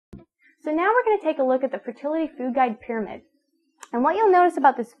So now we're going to take a look at the Fertility Food Guide Pyramid. And what you'll notice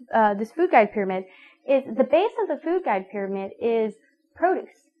about this, this food guide pyramid is the base of the food guide pyramid is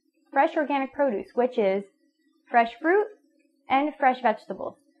produce, fresh organic produce, which is fresh fruit and fresh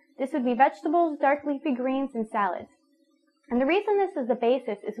vegetables. This would be vegetables, dark leafy greens, and salads. And the reason this is the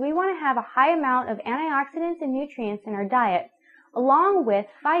basis is we want to have a high amount of antioxidants and nutrients in our diet, along with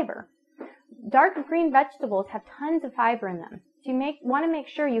fiber. Dark green vegetables have tons of fiber in them. So you want to make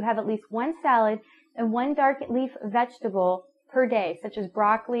sure you have at least one salad and one dark leaf vegetable per day, such as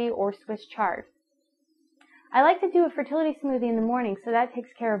broccoli or Swiss chard. I like to do a fertility smoothie in the morning, so that takes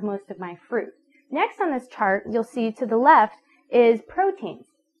care of most of my fruit. Next on this chart, you'll see to the left is proteins.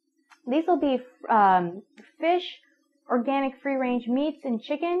 These will be fish, organic free-range meats, and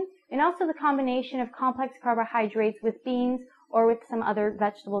chicken, and also the combination of complex carbohydrates with beans or with some other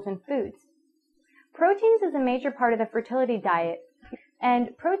vegetables and foods. Proteins is a major part of the fertility diet,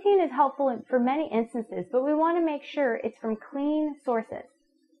 and protein is helpful for many instances, but we want to make sure it's from clean sources.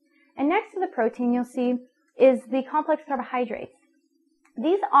 And next to the protein, you'll see is the complex carbohydrates.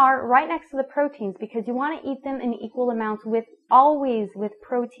 These are right next to the proteins because you want to eat them in equal amounts always with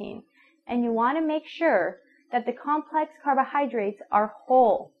protein. And you want to make sure that the complex carbohydrates are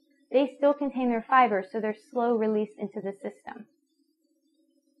whole. They still contain their fiber, so they're slow released into the system.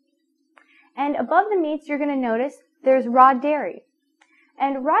 And above the meats, you're going to notice there's raw dairy.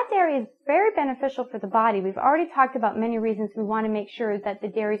 And raw dairy is very beneficial for the body. We've already talked about many reasons we want to make sure that the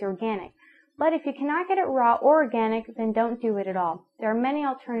dairy is organic. But if you cannot get it raw or organic, then don't do it at all. There are many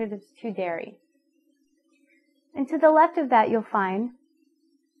alternatives to dairy. And to the left of that, you'll find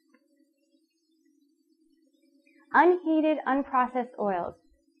unheated, unprocessed oils.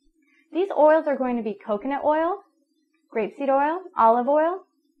 These oils are going to be coconut oil, grapeseed oil, olive oil,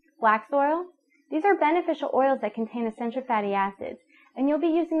 flax oil. These are beneficial oils that contain essential fatty acids, and you'll be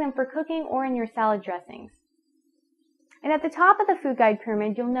using them for cooking or in your salad dressings. And at the top of the food guide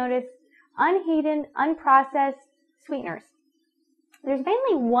pyramid, you'll notice unheated, unprocessed sweeteners. There's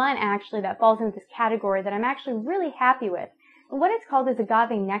mainly one actually that falls into this category that I'm actually really happy with, and what it's called is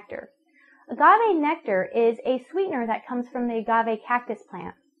agave nectar. Agave nectar is a sweetener that comes from the agave cactus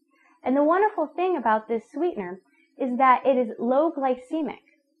plant. And the wonderful thing about this sweetener is that it is low glycemic.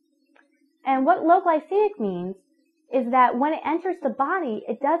 And what low glycemic means is that when it enters the body,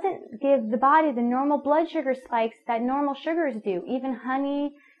 it doesn't give the body the normal blood sugar spikes that normal sugars do. Even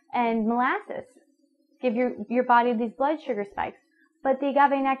honey and molasses give your body these blood sugar spikes. But the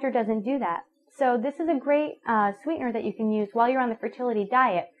agave nectar doesn't do that. So this is a great sweetener that you can use while you're on the fertility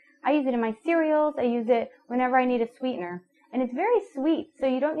diet. I use it in my cereals. I use it whenever I need a sweetener. And it's very sweet, so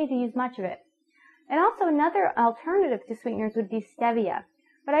you don't need to use much of it. And also another alternative to sweeteners would be stevia.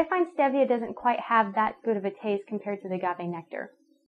 But I find stevia doesn't quite have that good of a taste compared to the agave nectar.